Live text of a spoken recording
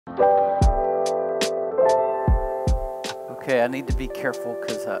Okay, I need to be careful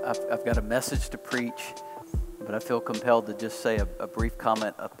because I've got a message to preach, but I feel compelled to just say a brief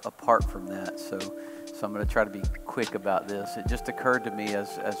comment apart from that. So I'm going to try to be quick about this. It just occurred to me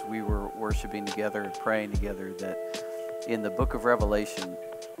as we were worshiping together and praying together that in the book of Revelation,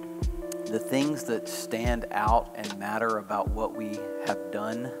 the things that stand out and matter about what we have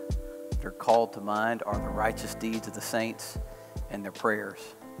done, that are called to mind, are the righteous deeds of the saints and their prayers.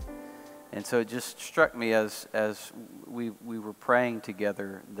 And so it just struck me as we were praying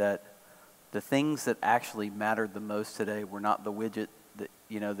together that the things that actually mattered the most today were not the widget that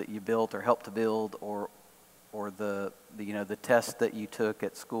you built or helped to build, or the test that you took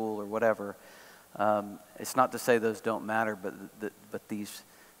at school or whatever. It's not to say those don't matter, but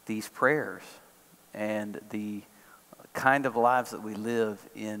these prayers and the kind of lives that we live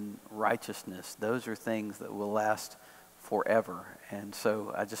in righteousness, those are things that will last forever. And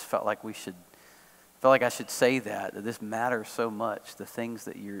so I just felt like I should say that this matters so much, the things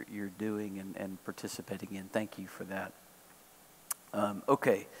that you're doing and participating in. Thank you for that.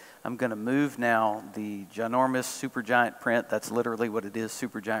 Okay, I'm going to move now the ginormous supergiant print. That's literally what it is,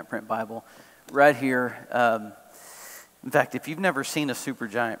 supergiant print Bible, right here. In fact, if you've never seen a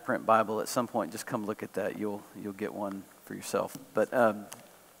supergiant print Bible, at some point just come look at that. You'll get one for yourself. But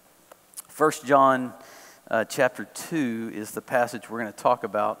 1 John chapter 2 is the passage we're going to talk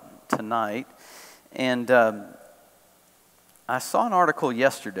about tonight. And I saw an article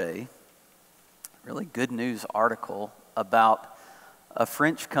yesterday, really good news article, about a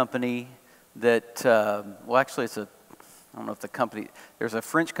French company that, I don't know if the company, there's a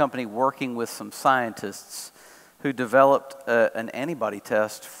French company working with some scientists who developed an antibody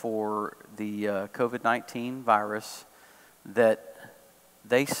test for the COVID-19 virus that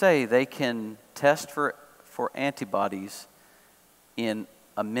they say they can test for antibodies in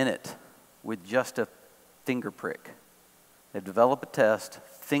a minute with just a finger prick. They've developed a test,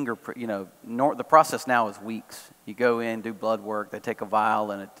 finger prick, the process now is weeks. You go in, do blood work, they take a vial,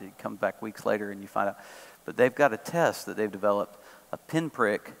 and it comes back weeks later and you find out. But they've got a test that they've developed, a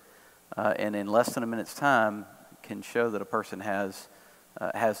pinprick, and in less than a minute's time can show that a person has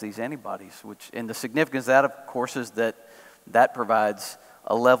these antibodies, and the significance of that, of course, is that provides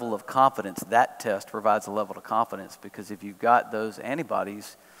a level of confidence. That test provides a level of confidence, because if you've got those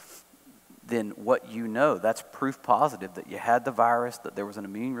antibodies, then what that's proof positive that you had the virus, that there was an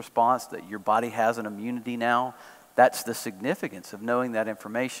immune response, that your body has an immunity now. That's the significance of knowing that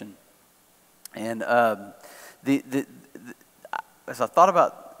information. And as I thought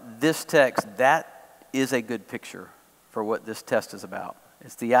about this text, that is a good picture for what this test is about.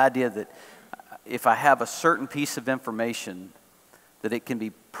 It's the idea that if I have a certain piece of information, that it can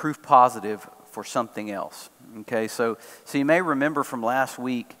be proof positive for something else. Okay, so you may remember from last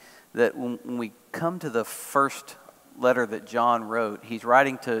week that when we come to the first letter that John wrote, he's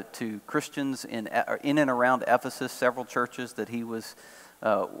writing to Christians in and around Ephesus, several churches that he was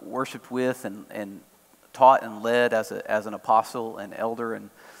worshipped with and taught and led as an apostle and elder,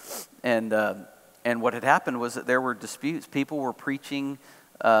 and what had happened was that there were disputes. People were preaching.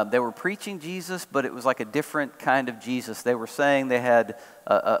 They were preaching Jesus, but it was like a different kind of Jesus. They were saying they had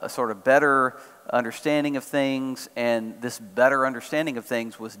a sort of better understanding of things, and this better understanding of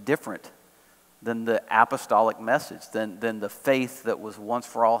things was different than the apostolic message, than the faith that was once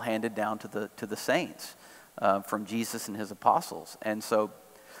for all handed down to the saints from Jesus and his apostles. And so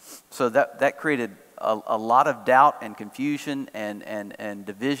that created a lot of doubt and confusion and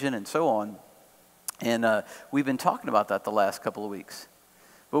division and so on. And we've been talking about that the last couple of weeks.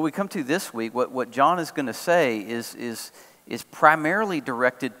 But we come to this week, what John is going to say is primarily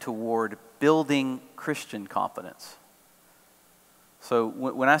directed toward building Christian confidence. So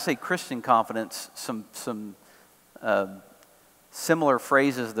when I say Christian confidence, some similar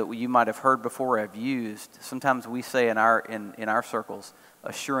phrases that you might have heard before I've used. Sometimes we say in our circles,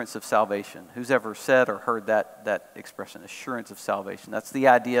 assurance of salvation. Who's ever said or heard that expression, assurance of salvation? That's the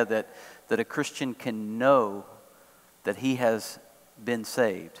idea that a Christian can know that he has been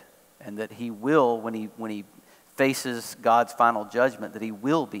saved, and that he will, when he faces God's final judgment, that he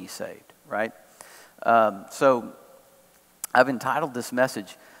will be saved, right? So I've entitled this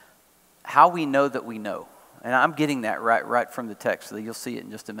message, How We Know That We Know. And I'm getting that right from the text, so you'll see it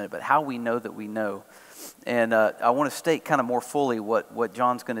in just a minute, but how we know that we know. And I want to state kind of more fully what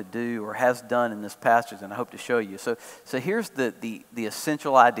John's going to do or has done in this passage, and I hope to show you. So here's the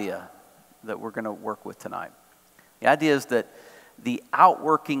essential idea that we're going to work with tonight. The idea is that the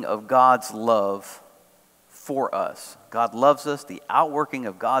outworking of God's love for us, God loves us, the outworking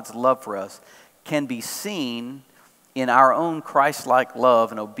of God's love for us can be seen in our own Christ-like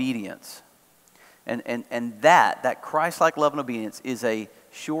love and obedience. And that Christ-like love and obedience is a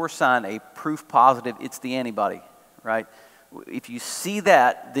sure sign, a proof positive. It's the antibody, right? If you see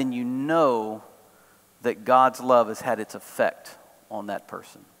that, then you know that God's love has had its effect on that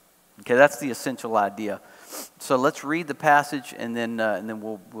person. Okay, that's the essential idea. So let's read the passage, and then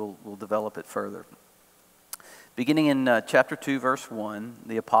we'll develop it further. Beginning in chapter 2, verse 1,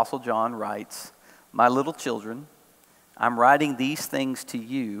 the Apostle John writes, "My little children, I'm writing these things to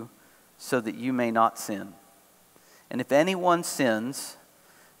you so that you may not sin. And if anyone sins,"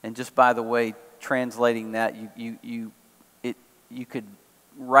 and just by the way, translating that, you could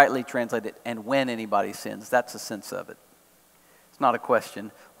rightly translate it, "and when anybody sins," that's the sense of it. It's not a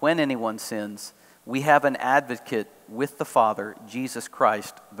question. When anyone sins, we have an advocate with the Father, Jesus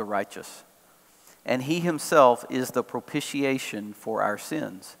Christ the righteous. And he himself is the propitiation for our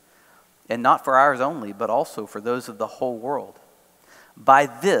sins, and not for ours only, but also for those of the whole world. By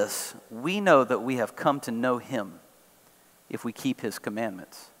this we know that we have come to know him, if we keep his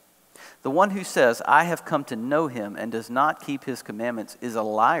commandments. The one who says, "I have come to know him," and does not keep his commandments is a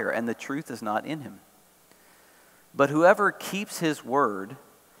liar, and the truth is not in him. But whoever keeps his word,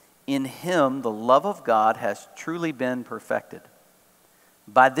 in him the love of God has truly been perfected.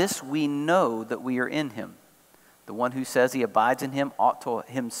 By this we know that we are in him. The one who says he abides in him ought to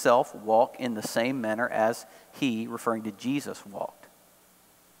himself walk in the same manner as he, referring to Jesus, walked.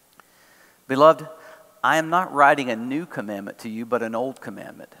 Beloved, I am not writing a new commandment to you, but an old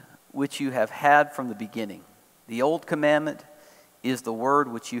commandment, which you have had from the beginning. The old commandment is the word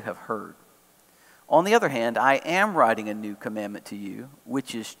which you have heard. On the other hand, I am writing a new commandment to you,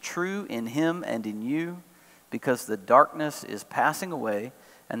 which is true in him and in you, because the darkness is passing away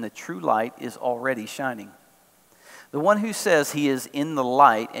and the true light is already shining. The one who says he is in the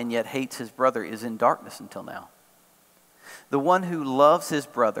light and yet hates his brother is in darkness until now. The one who loves his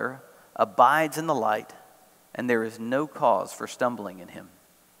brother abides in the light, and there is no cause for stumbling in him.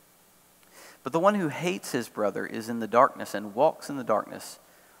 But the one who hates his brother is in the darkness and walks in the darkness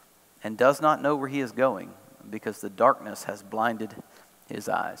and does not know where he is going, because the darkness has blinded his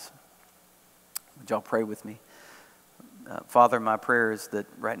eyes. Would y'all pray with me? Father, my prayer is that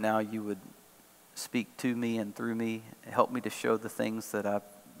right now you would speak to me and through me. Help me to show the things that I've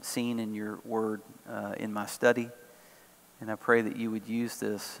seen in your word in my study. And I pray that you would use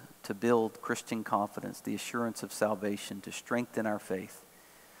this to build Christian confidence, the assurance of salvation, to strengthen our faith.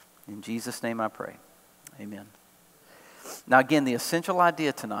 In Jesus' name I pray. Amen. Now again, the essential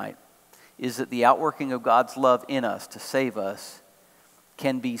idea tonight is that the outworking of God's love in us to save us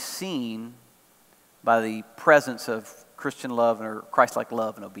can be seen by the presence of Christian love or Christ-like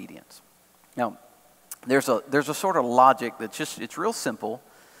love and obedience. Now, there's a sort of logic that's it's real simple,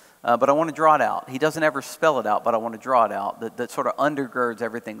 but I want to draw it out. He doesn't ever spell it out, but I want to draw it out that sort of undergirds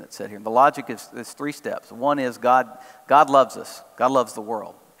everything that's said here. And the logic is 3 steps. One is God loves us. God loves the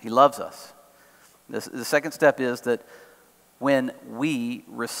world. He loves us. The second step is that when we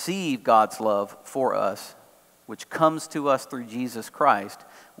receive God's love for us, which comes to us through Jesus Christ,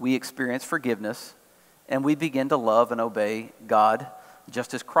 we experience forgiveness, and we begin to love and obey God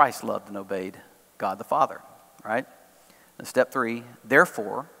just as Christ loved and obeyed God the Father, right? And step 3,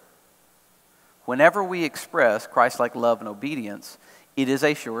 therefore, whenever we express Christ-like love and obedience, it is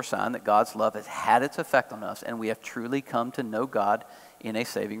a sure sign that God's love has had its effect on us, and we have truly come to know God in a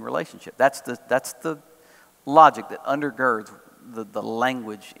saving relationship. That's the logic that undergirds the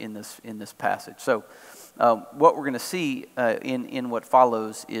language in this passage. So what we're going to see in what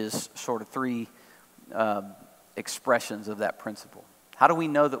follows is sort of 3 expressions of that principle. How do we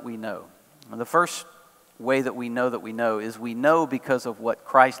know that we know? Well, the first way that we know is we know because of what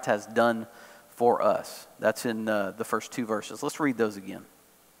Christ has done for us. That's in the first 2 verses. Let's read those again.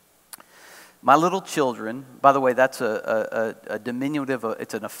 My little children, by the way, that's a diminutive,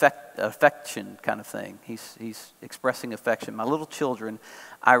 it's an affection kind of thing. He's expressing affection. My little children,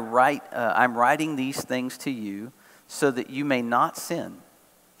 I'm writing these things to you so that you may not sin.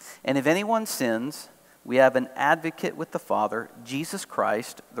 And if anyone sins, we have an advocate with the Father, Jesus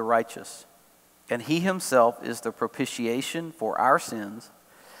Christ the righteous. And he himself is the propitiation for our sins,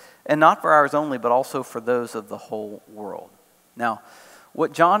 and not for ours only, but also for those of the whole world. Now,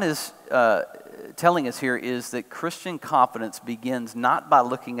 what John is telling us here is that Christian confidence begins not by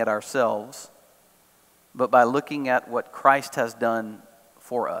looking at ourselves, but by looking at what Christ has done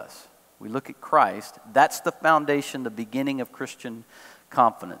for us. We look at Christ. That's the foundation, the beginning of Christian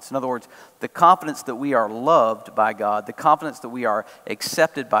confidence. In other words, the confidence that we are loved by God, the confidence that we are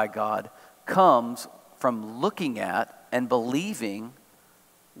accepted by God, comes from looking at and believing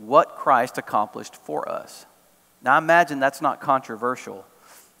what Christ accomplished for us. Now, I imagine that's not controversial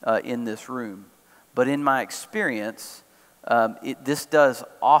in this room, but in my experience, this does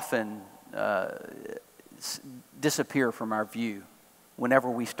often disappear from our view whenever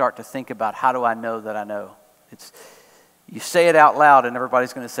we start to think about, how do I know that I know? You say it out loud and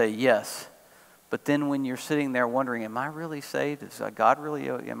everybody's going to say yes. But then when you're sitting there wondering, am I really saved?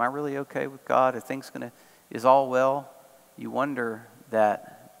 Am I really okay with God? Is all well? You wonder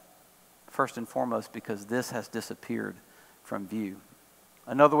that first and foremost because this has disappeared from view.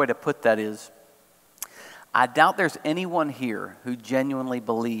 Another way to put that is, I doubt there's anyone here who genuinely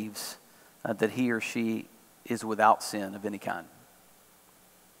believes that he or she is without sin of any kind.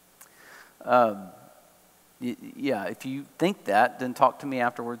 Yeah, if you think that, then talk to me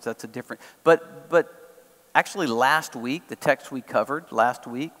afterwards. That's a different. But actually, last week, the text we covered last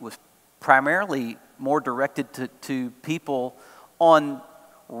week was primarily more directed to people on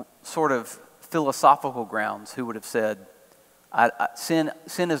sort of philosophical grounds who would have said, sin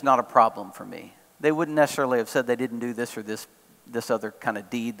is not a problem for me. They wouldn't necessarily have said they didn't do this or this other kind of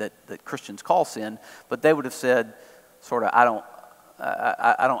deed that Christians call sin, but they would have said, sort of, I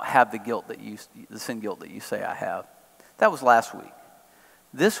don't have the sin guilt that you say I have. That was last week.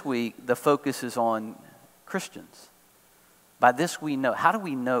 This week, the focus is on Christians. By this we know. How do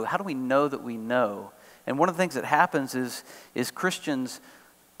we know? How do we know that we know? And one of the things that happens is Christians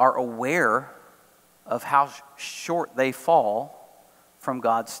are aware of how short they fall from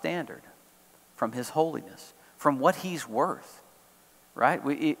God's standard, from His holiness, from what He's worth. Right?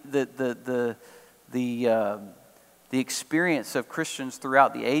 The experience of Christians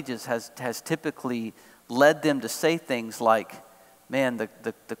throughout the ages has typically led them to say things like, man,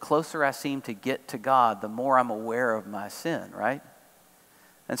 the closer I seem to get to God, the more I'm aware of my sin, right?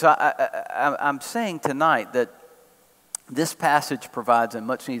 And so I'm saying tonight that this passage provides a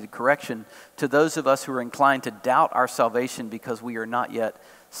much needed correction to those of us who are inclined to doubt our salvation because we are not yet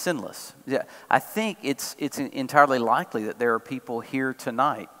sinless. Yeah, I think it's entirely likely that there are people here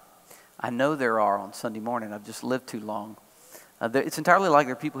tonight. I know there are on Sunday morning. I've just lived too long. It's entirely likely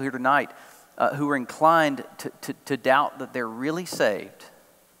there are people here tonight who are inclined to doubt that they're really saved.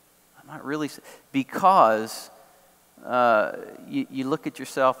 I'm not really because you look at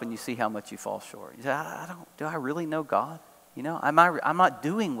yourself and you see how much you fall short. You say, do I really know God? You know, I'm not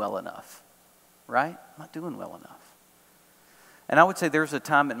doing well enough, right? I'm not doing well enough. And I would say there's a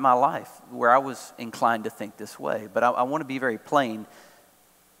time in my life where I was inclined to think this way, but I want to be very plain.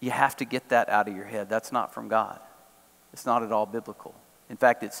 You have to get that out of your head. That's not from God. It's not at all biblical. In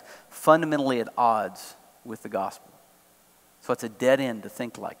fact, it's fundamentally at odds with the gospel. So it's a dead end to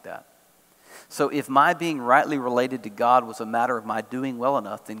think like that. So if my being rightly related to God was a matter of my doing well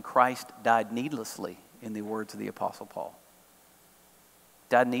enough, then Christ died needlessly, in the words of the Apostle Paul.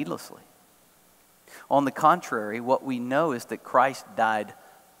 Died needlessly. On the contrary, what we know is that Christ died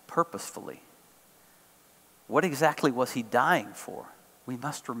purposefully. What exactly was He dying for? We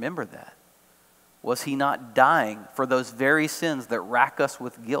must remember that. Was He not dying for those very sins that rack us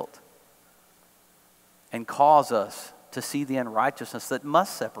with guilt and cause us to see the unrighteousness that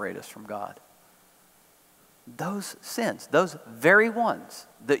must separate us from God? Those sins, those very ones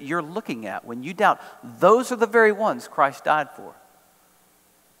that you're looking at when you doubt, those are the very ones Christ died for,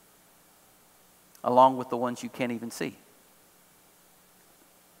 along with the ones you can't even see.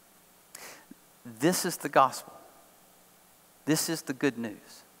 This is the gospel. This is the good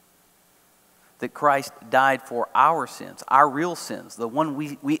news. That Christ died for our sins, our real sins, the one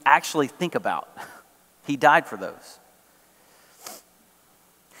we actually think about. He died for those.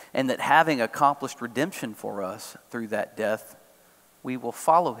 And that having accomplished redemption for us through that death, we will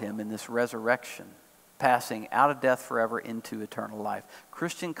follow Him in this resurrection, passing out of death forever into eternal life.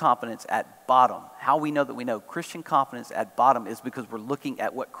 Christian confidence at bottom, how we know that we know Christian confidence at bottom is because we're looking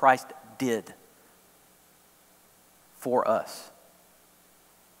at what Christ did for us.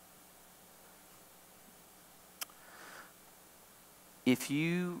 If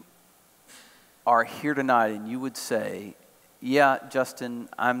you are here tonight and you would say, yeah, Justin,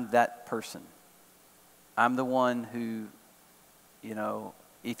 I'm that person. I'm the one who,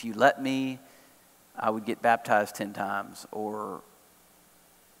 if you let me, I would get baptized 10 times. Or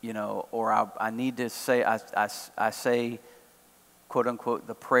I need to say, I say, quote unquote,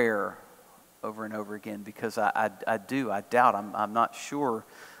 the prayer over and over again because I doubt. I'm not sure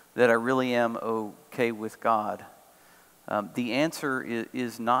that I really am okay with God. The answer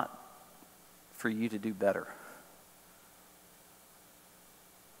is not for you to do better.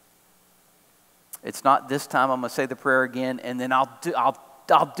 It's not this time I'm going to say the prayer again and then I'll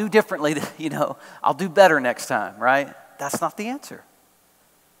do differently. I'll do better next time, right? That's not the answer.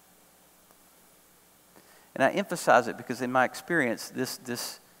 And And I emphasize it because in my experience,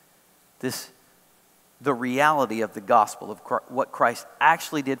 the reality of the gospel, of what Christ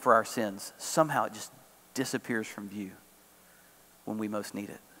actually did for our sins, somehow it just disappears from view when we most need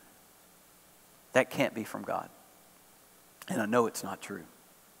it. That can't be from God. And I know it's not true.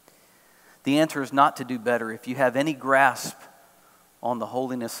 The answer is not to do better. If you have any grasp on the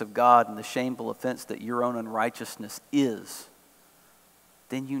holiness of God and the shameful offense that your own unrighteousness is,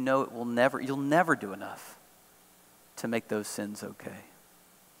 then you know you'll never do enough to make those sins okay.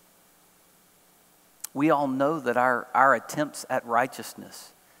 We all know that our attempts at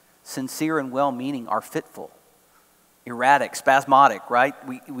righteousness, sincere and well-meaning, are fitful, erratic, spasmodic, right?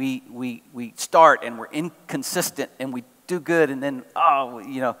 We start and we're inconsistent and we do good and then,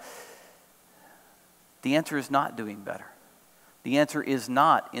 the answer is not doing better. The answer is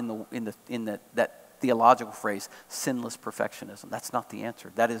not in that theological phrase, sinless perfectionism. That's not the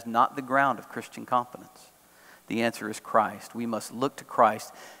answer. That is not the ground of Christian confidence. The answer is Christ. We must look to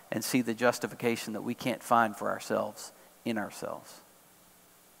Christ and see the justification that we can't find for ourselves in ourselves.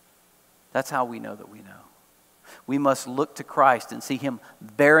 That's how we know that we know. We must look to Christ and see Him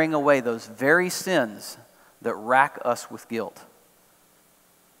bearing away those very sins that rack us with guilt.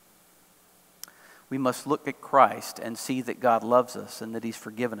 We must look at Christ and see that God loves us and that He's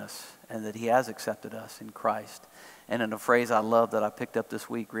forgiven us and that He has accepted us in Christ. And in a phrase I love that I picked up this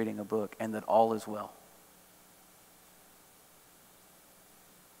week reading a book, and that all is well.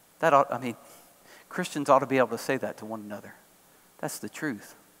 Christians ought to be able to say that to one another. That's the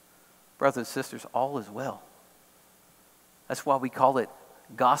truth. Brothers and sisters, all is well. That's why we call it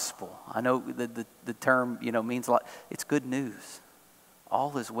gospel. I know the term, means a lot. It's good news.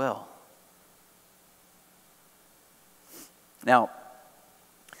 All is well. Now,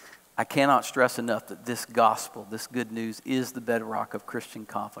 I cannot stress enough that this gospel, this good news, is the bedrock of Christian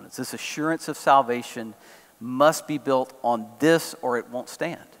confidence. This assurance of salvation must be built on this or it won't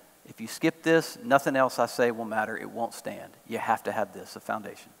stand. If you skip this, nothing else I say will matter. It won't stand. You have to have this, a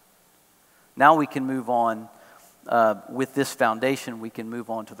foundation. Now we can move on. With this foundation, we can move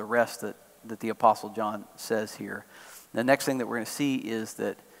on to the rest that the Apostle John says here. The next thing that we're going to see is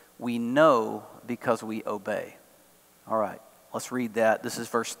that we know because we obey. All right, let's read that. This is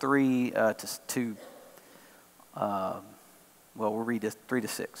verse 3 to we'll read this 3 to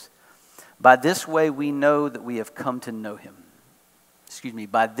 6. By this way we know that we have come to know Him.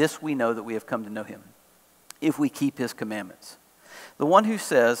 By this we know that we have come to know Him, if we keep His commandments. The one who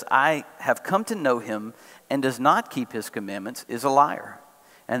says, I have come to know Him, and does not keep His commandments is a liar,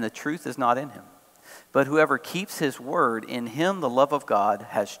 and the truth is not in him. But whoever keeps His word, in him the love of God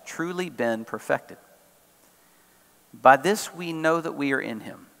has truly been perfected. By this we know that we are in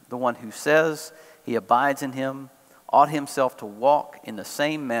Him. The one who says he abides in Him ought himself to walk in the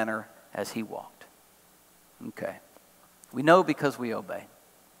same manner as He walked. Okay. We know because we obey.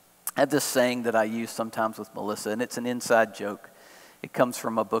 I have this saying that I use sometimes with Melissa, and it's an inside joke. It comes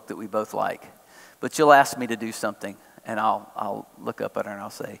from a book that we both like. But she'll ask me to do something, and I'll look up at her and I'll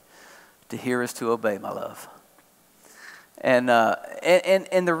say, to hear is to obey, my love. And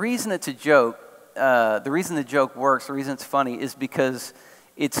the reason it's a joke, the reason the joke works, the reason it's funny is because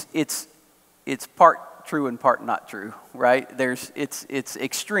it's part true and part not true, right? It's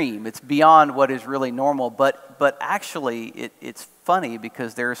extreme. It's beyond what is really normal, but actually it's funny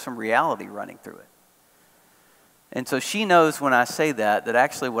because there is some reality running through it. And so she knows when I say that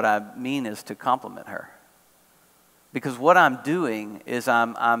actually what I mean is to compliment her. Because what I'm doing is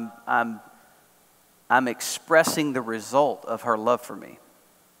I'm expressing the result of her love for me.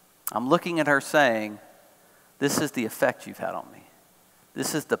 I'm looking at her saying, this is the effect you've had on me.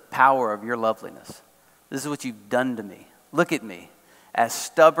 This is the power of your loveliness. This is what you've done to me. Look at me. As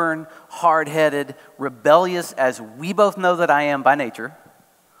stubborn, hard-headed, rebellious as we both know that I am by nature.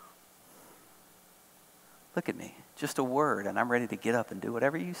 Look at me. Just a word, and I'm ready to get up and do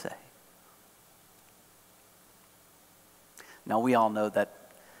whatever you say. Now, we all know that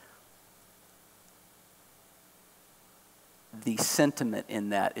the sentiment in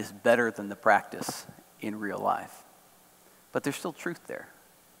that is better than the practice in real life. But there's still truth there.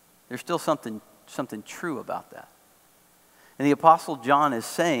 There's still something true about that. And the Apostle John is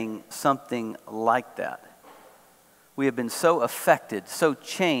saying something like that. We have been so affected, so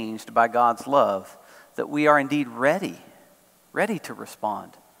changed by God's love that we are indeed ready to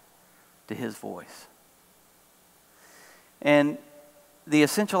respond to His voice. And the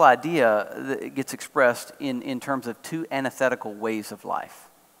essential idea that gets expressed in terms of two antithetical ways of life.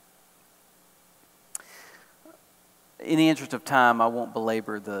 In the interest of time, I won't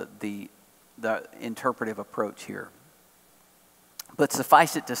belabor the interpretive approach here. But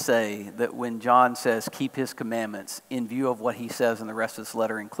suffice it to say that when John says keep his commandments, in view of what he says in the rest of this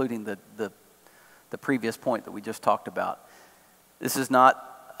letter, including the previous point that we just talked about, this is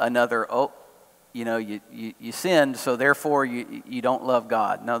not another, you sinned, so therefore you don't love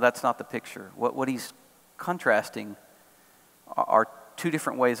God. No, that's not the picture. What he's contrasting are two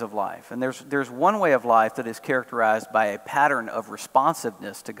different ways of life. And there's one way of life that is characterized by a pattern of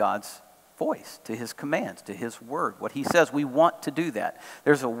responsiveness to God's voice, to his commands, to his word. What he says, we want to do that.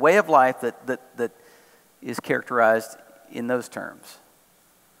 There's a way of life that is characterized in those terms.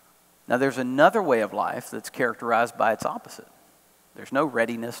 Now there's another way of life that's characterized by its opposite. There's no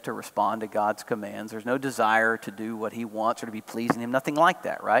readiness to respond to God's commands. There's no desire to do what he wants or to be pleasing him. Nothing like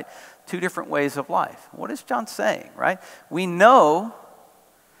that, right? Two different ways of life. What is John saying, right? We know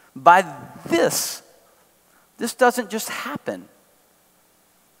by this doesn't just happen.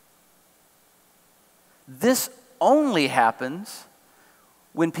 This only happens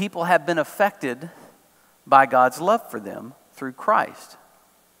when people have been affected by God's love for them through Christ.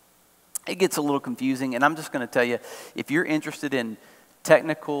 It gets a little confusing, and I'm just going to tell you, if you're interested in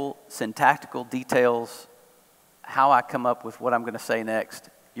technical, syntactical details, how I come up with what I'm going to say next,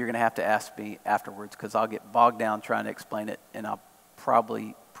 you're going to have to ask me afterwards, because I'll get bogged down trying to explain it, and I'll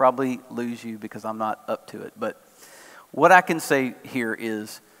probably lose you because I'm not up to it. But what I can say here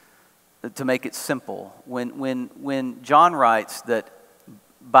is, to make it simple, when John writes that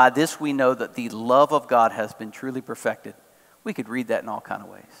by this we know that the love of God has been truly perfected, we could read that in all kinds of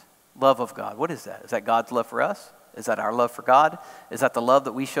ways. Love of God, what is that? Is that God's love for us? Is that our love for God? Is that the love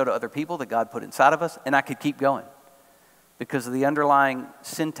that we show to other people that God put inside of us? And I could keep going. Because of the underlying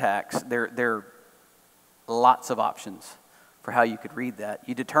syntax, there are lots of options for how you could read that.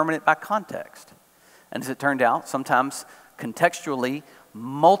 You determine it by context. And as it turned out, sometimes contextually,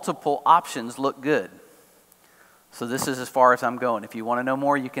 multiple options look good. So this is as far as I'm going. If you want to know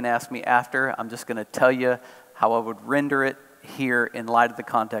more, you can ask me after. I'm just going to tell you how I would render it here in light of the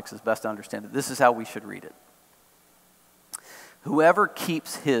context as best I understand it. This is how we should read it. Whoever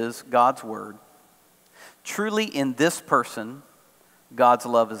keeps God's word, truly in this person, God's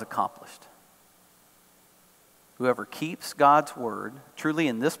love is accomplished. Whoever keeps God's word, truly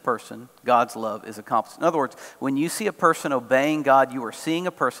in this person, God's love is accomplished. In other words, when you see a person obeying God, you are seeing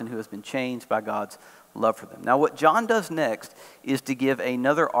a person who has been changed by God's love for them. Now, what John does next is to give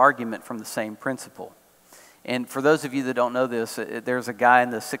another argument from the same principle. And for those of you that don't know this, there's a guy in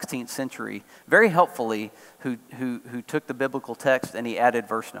the 16th century, very helpfully, who took the biblical text and he added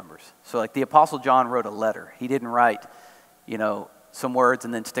verse numbers. So like the Apostle John wrote a letter. He didn't write, some words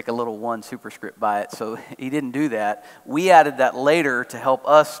and then stick a little one superscript by it. So he didn't do that. We added that later to help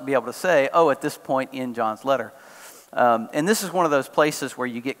us be able to say, at this point in John's letter. And this is one of those places where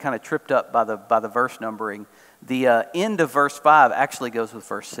you get kind of tripped up by the verse numbering. The end of verse 5 actually goes with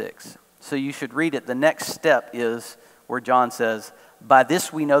verse 6. So you should read it. The next step is where John says, by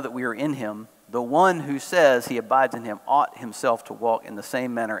this we know that we are in him. The one who says he abides in him ought himself to walk in the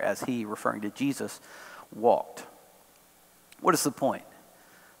same manner as he, referring to Jesus, walked. What is the point?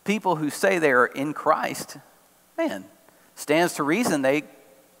 People who say they are in Christ, stands to reason they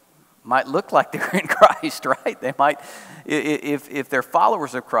might look like they're in Christ, right? They might, if they're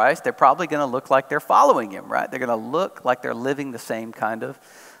followers of Christ, they're probably going to look like they're following him, right? They're going to look like they're living the same kind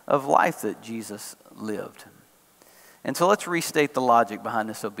of life that Jesus lived. And so let's restate the logic behind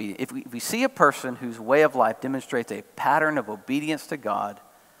this obedience. If we see a person whose way of life demonstrates a pattern of obedience to God,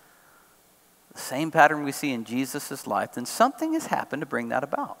 the same pattern we see in Jesus' life, then something has happened to bring that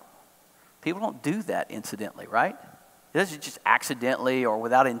about. People don't do that incidentally, right? It doesn't just accidentally or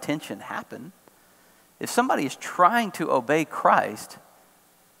without intention happen. If somebody is trying to obey Christ,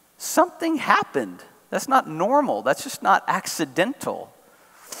 something happened. That's not normal. That's just not accidental.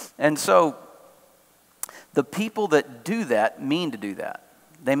 And so the people that do that mean to do that.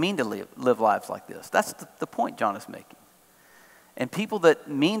 They mean to live lives like this. That's the point John is making. And people that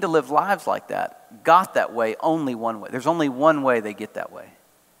mean to live lives like that got that way only one way. There's only one way they get that way.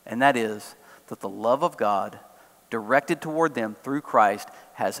 And that is that the love of God directed toward them through Christ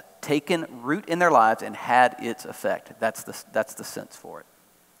has taken root in their lives and had its effect. That's the sense for it.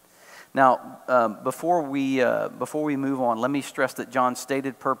 Now, before we move on, let me stress that John's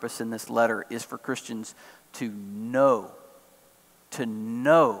stated purpose in this letter is for Christians to know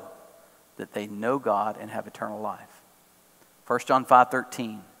that they know God and have eternal life. 1 John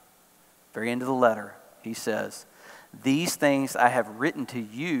 5:13, very end of the letter, he says, "These things I have written to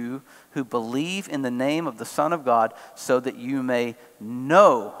you who believe in the name of the Son of God, so that you may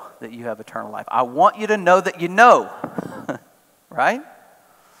know that you have eternal life." I want you to know that you know, right?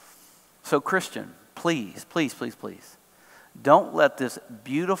 So Christian, please, please, please, please, Don't let this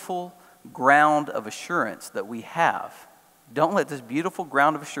beautiful ground of assurance that we have, don't let this beautiful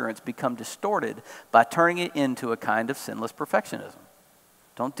ground of assurance become distorted by turning it into a kind of sinless perfectionism.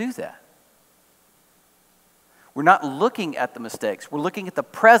 Don't do that. We're not looking at the mistakes. We're looking at the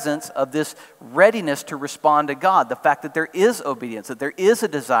presence of this readiness to respond to God, the fact that there is obedience, that there is a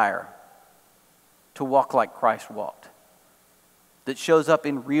desire to walk like Christ walked, that shows up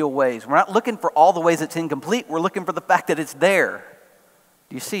in real ways. We're not looking for all the ways it's incomplete. We're looking for the fact that it's there.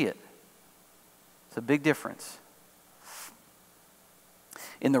 Do you see it? It's a big difference.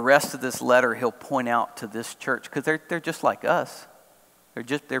 In the rest of this letter, he'll point out to this church, because they're just like us.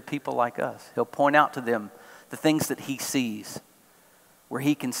 They're people like us. He'll point out to them the things that he sees, where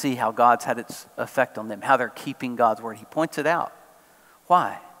he can see how God's had its effect on them, how they're keeping God's word. He points it out.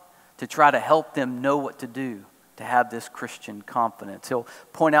 Why? To try to help them know what to do to have this Christian confidence. He'll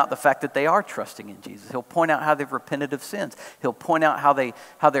point out the fact that they are trusting in Jesus. He'll point out how they've repented of sins. He'll point out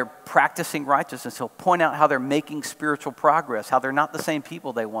how they're practicing righteousness. He'll point out how they're making spiritual progress, how they're not the same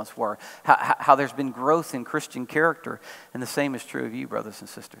people they once were, how there's been growth in Christian character. And the same is true of you, brothers and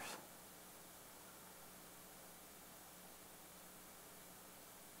sisters.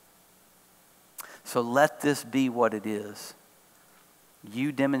 So let this be what it is.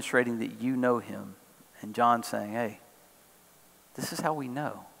 You demonstrating that you know him. And John saying, hey, this is how we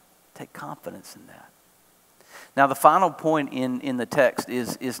know. Take confidence in that. Now the final point in the text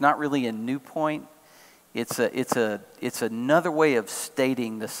is not really a new point. It's another way of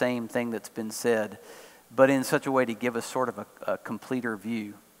stating the same thing that's been said, but in such a way to give us sort of a completer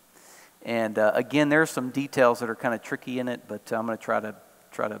view. And again, there are some details that are kind of tricky in it, but I'm going to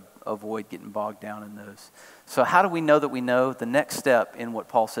try to avoid getting bogged down in those. So how do we know that we know? The next step in what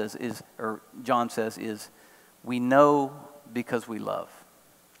Paul says is, or John says is, we know because we love.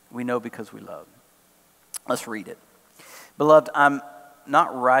 We know because we love. Let's read it. Beloved, I'm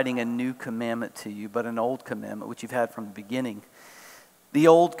not writing a new commandment to you, but an old commandment which you've had from the beginning. The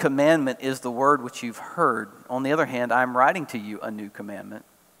old commandment is the word which you've heard. On the other hand, I'm writing to you a new commandment,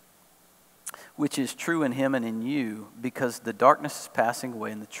 which is true in him and in you, because the darkness is passing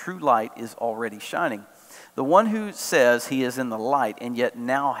away and the true light is already shining. The one who says he is in the light and yet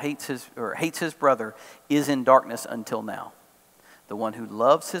now hates his brother is in darkness until now. The one who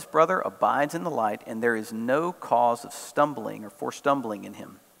loves his brother abides in the light, and there is no cause of stumbling or for stumbling in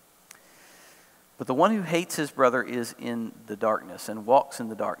him. But the one who hates his brother is in the darkness and walks in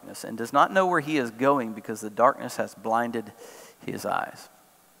the darkness and does not know where he is going, because the darkness has blinded his eyes.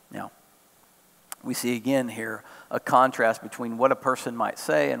 Now, we see again here a contrast between what a person might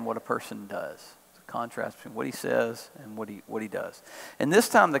say and what a person does. It's a contrast between what he says and what he does. And this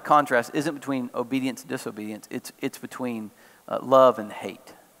time the contrast isn't between obedience and disobedience. It's between love and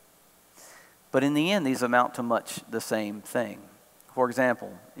hate. But in the end, these amount to much the same thing. For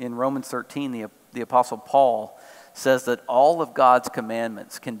example, in Romans 13, the Apostle Paul says that all of God's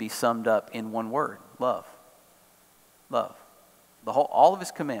commandments can be summed up in one word: love. Love. All of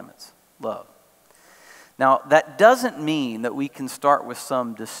his commandments, love. Now, that doesn't mean that we can start with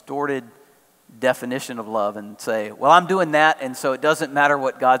some distorted definition of love and say, well, I'm doing that, and so it doesn't matter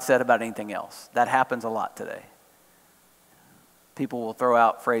what God said about anything else. That happens a lot today. People will throw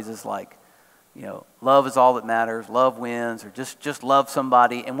out phrases like, love is all that matters, love wins, or just love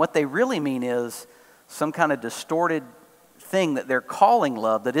somebody. And what they really mean is some kind of distorted thing that they're calling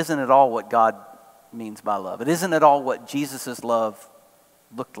love that isn't at all what God means by love. It isn't at all what Jesus' love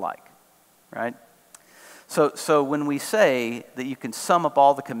looked like, right? So when we say that you can sum up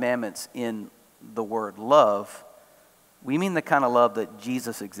all the commandments in the word love, we mean the kind of love that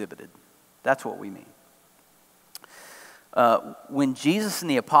Jesus exhibited. That's what we mean. When Jesus and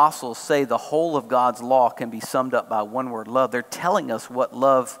the apostles say the whole of God's law can be summed up by one word, love, they're telling us what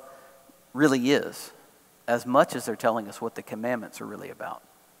love really is, as much as they're telling us what the commandments are really about.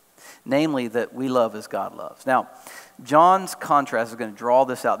 Namely, that we love as God loves. Now, John's contrast is going to draw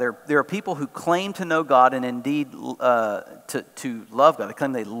this out. There are people who claim to know God and indeed to love God. They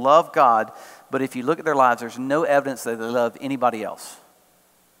claim they love God, but if you look at their lives, there's no evidence that they love anybody else.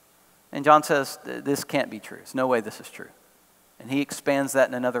 And John says this can't be true. There's no way this is true. And he expands that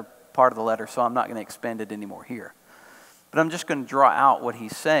in another part of the letter, so I'm not going to expand it anymore here. But I'm just going to draw out what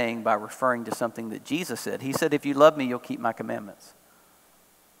he's saying by referring to something that Jesus said. He said, if you love me, you'll keep my commandments.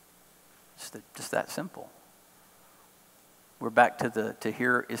 Just that simple. We're back to the to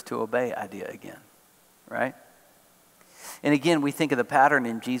hear is to obey idea again, right? And again, we think of the pattern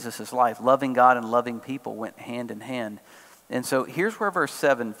in Jesus' life. Loving God and loving people went hand in hand. And so here's where verse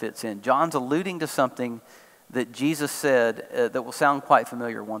 7 fits in. John's alluding to something that Jesus said that will sound quite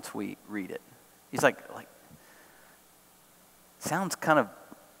familiar once we read it. He's like Sounds kind of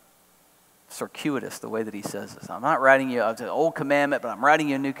circuitous the way that he says this. I'm not writing you an old commandment, but I'm writing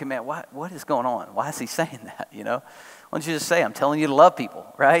you a new commandment. What is going on? Why is he saying that, Why don't you just say, I'm telling you to love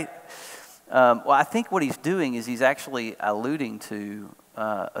people, right? Well, I think what he's doing is he's actually alluding to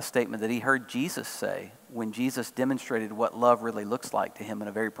a statement that he heard Jesus say when Jesus demonstrated what love really looks like to him in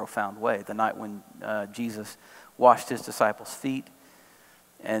a very profound way. The night when Jesus washed his disciples' feet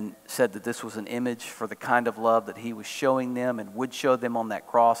and said that this was an image for the kind of love that he was showing them and would show them on that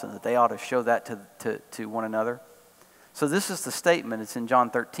cross, and that they ought to show that to one another. So this is the statement. It's in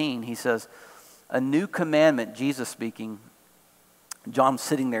John 13. He says, a new commandment, Jesus speaking, John's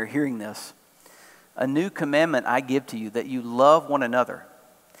sitting there hearing this. A new commandment I give to you, that you love one another,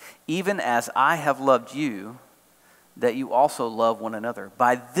 even as I have loved you, that you also love one another.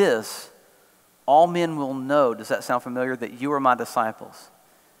 By this, all men will know, does that sound familiar, that you are my disciples,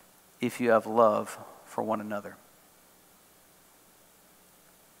 if you have love for one another.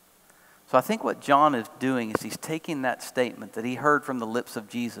 So I think what John is doing is he's taking that statement that he heard from the lips of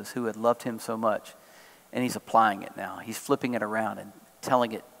Jesus, who had loved him so much, and he's applying it now. He's flipping it around and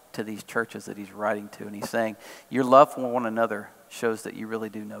telling it to these churches that he's writing to. And he's saying, your love for one another shows that you really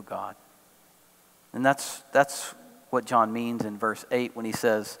do know God. And that's what John means in verse 8 when he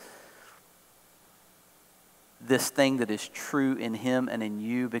says, this thing that is true in him and in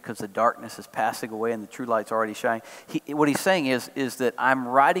you, because the darkness is passing away and the true light's already shining. What he's saying is that I'm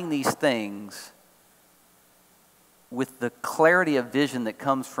writing these things with the clarity of vision that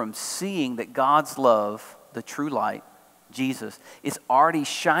comes from seeing that God's love, the true light, Jesus, is already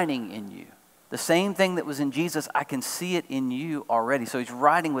shining in you. The same thing that was in Jesus, I can see it in you already. So he's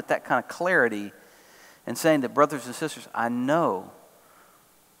writing with that kind of clarity and saying that, brothers and sisters, I know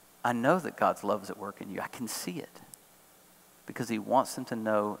that God's love is at work in you. I can see it because he wants them to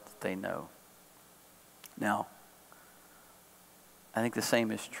know that they know. Now, I think the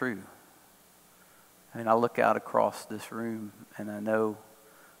same is true. I mean, I look out across this room and I know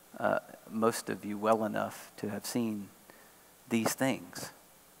most of you well enough to have seen these things.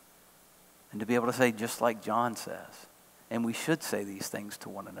 And to be able to say just like John says, and we should say these things to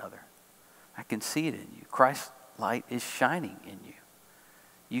one another. I can see it in you. Christ's light is shining in you.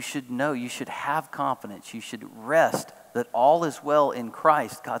 You should know, you should have confidence, you should rest that all is well in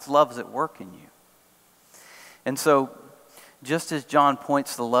Christ. God's love is at work in you. And so, just as John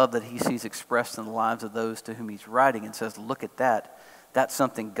points the love that he sees expressed in the lives of those to whom he's writing and says, look at that, that's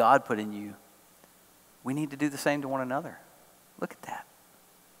something God put in you, we need to do the same to one another. Look at that.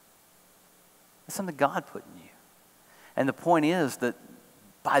 That's something God put in you. And the point is that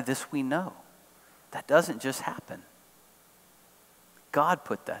by this we know. That doesn't just happen. God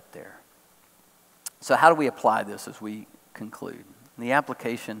put that there. So how do we apply this as we conclude? The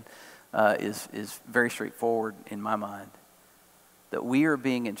application is very straightforward in my mind. That we are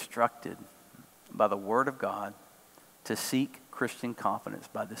being instructed by the Word of God to seek Christian confidence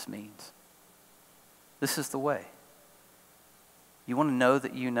by this means. This is the way. You want to know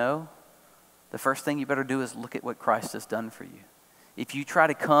that you know? The first thing you better do is look at what Christ has done for you. If you try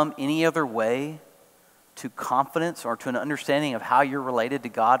to come any other way to confidence or to an understanding of how you're related to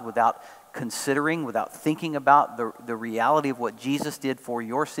God without considering, without thinking about the reality of what Jesus did for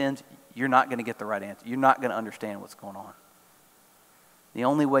your sins, you're not going to get the right answer. You're not going to understand what's going on. The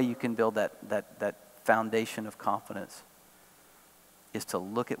only way you can build that foundation of confidence is to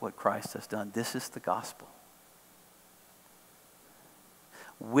look at what Christ has done. This is the gospel.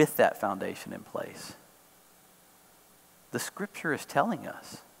 With that foundation in place, the scripture is telling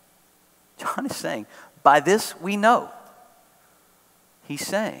us, John is saying, by this we know. He's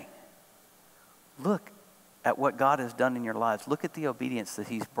saying, look at what God has done in your lives. Look at the obedience that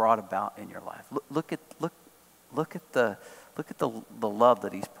he's brought about in your life. Look at the love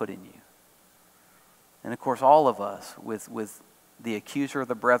that he's put in you. And of course, all of us with the accuser of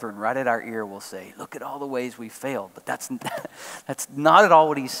the brethren right at our ear will say, look at all the ways we failed. But that's not at all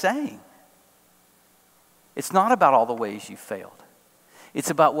what he's saying. It's not about all the ways you failed. It's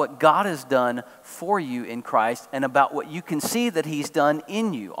about what God has done for you in Christ and about what you can see that he's done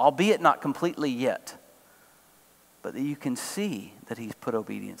in you, albeit not completely yet. But that you can see that he's put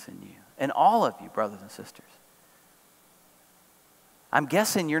obedience in you. And all of you, brothers and sisters. I'm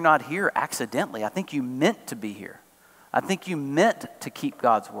guessing you're not here accidentally. I think you meant to be here. I think you meant to keep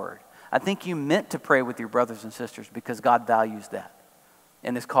God's word. I think you meant to pray with your brothers and sisters because God values that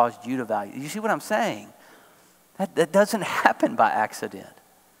and has caused you to value. You see what I'm saying? That doesn't happen by accident.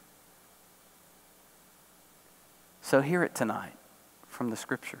 So hear it tonight from the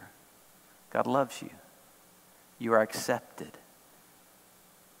scripture. God loves you. You are accepted.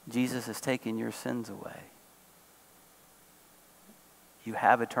 Jesus has taken your sins away. You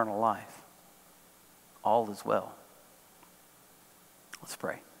have eternal life. All is well. Let's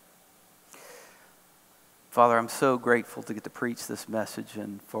pray. Father, I'm so grateful to get to preach this message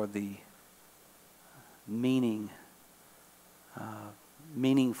and for the meaningfulness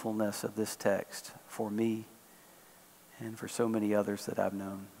of this text for me and for so many others that I've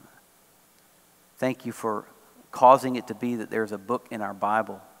known. Thank you for causing it to be that there's a book in our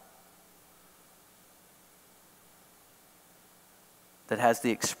Bible that has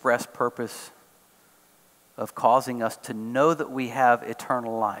the express purpose of causing us to know that we have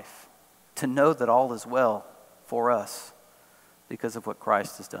eternal life, to know that all is well for us because of what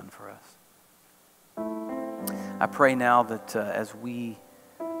Christ has done for us. I pray now that as we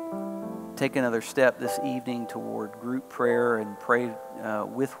take another step this evening toward group prayer and pray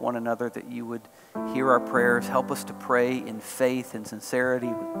with one another, that you would hear our prayers, help us to pray in faith and sincerity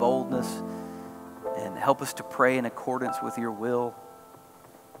with boldness, and help us to pray in accordance with your will,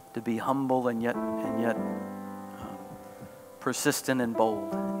 to be humble and yet persistent and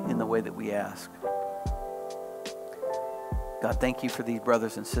bold in the way that we ask. God, thank you for these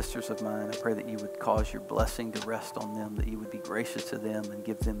brothers and sisters of mine. I pray that you would cause your blessing to rest on them, that you would be gracious to them and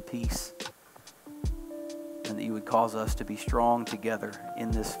give them peace, and that you would cause us to be strong together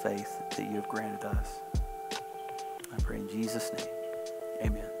in this faith that you have granted us. I pray in Jesus' name,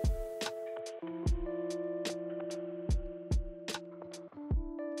 amen.